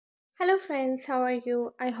Hello friends, how are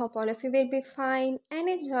you? I hope all of you will be fine and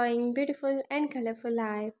enjoying beautiful and colorful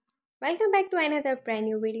life. Welcome back to another brand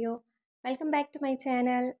new video. Welcome back to my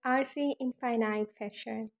channel RC Infinite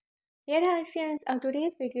Fashion. Dear RCians, our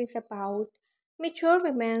today's video is about mature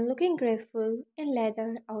women looking graceful in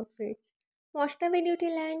leather outfits. Watch the video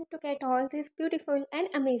till end to get all these beautiful and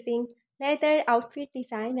amazing leather outfit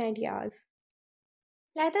design ideas.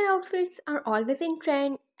 Leather outfits are always in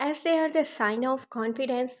trend as they are the sign of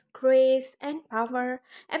confidence, grace, and power.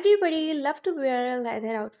 Everybody loves to wear a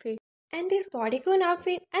leather outfit. And this bodycon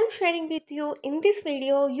outfit I'm sharing with you in this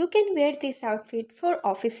video, you can wear this outfit for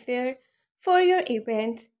office wear, for your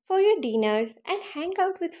events, for your dinners, and hang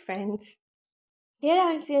out with friends. Dear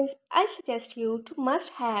Arjun, I suggest you to must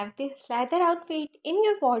have this leather outfit in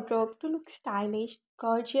your wardrobe to look stylish,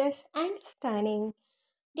 gorgeous, and stunning.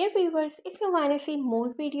 Dear viewers, if you want to see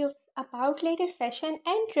more videos about latest fashion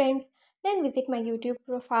and trends, then visit my YouTube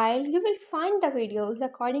profile. You will find the videos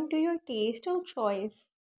according to your taste or choice.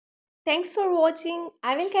 Thanks for watching.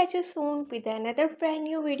 I will catch you soon with another brand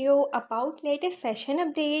new video about latest fashion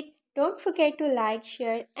update. Don't forget to like,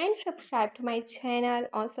 share and subscribe to my channel.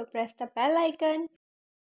 Also press the bell icon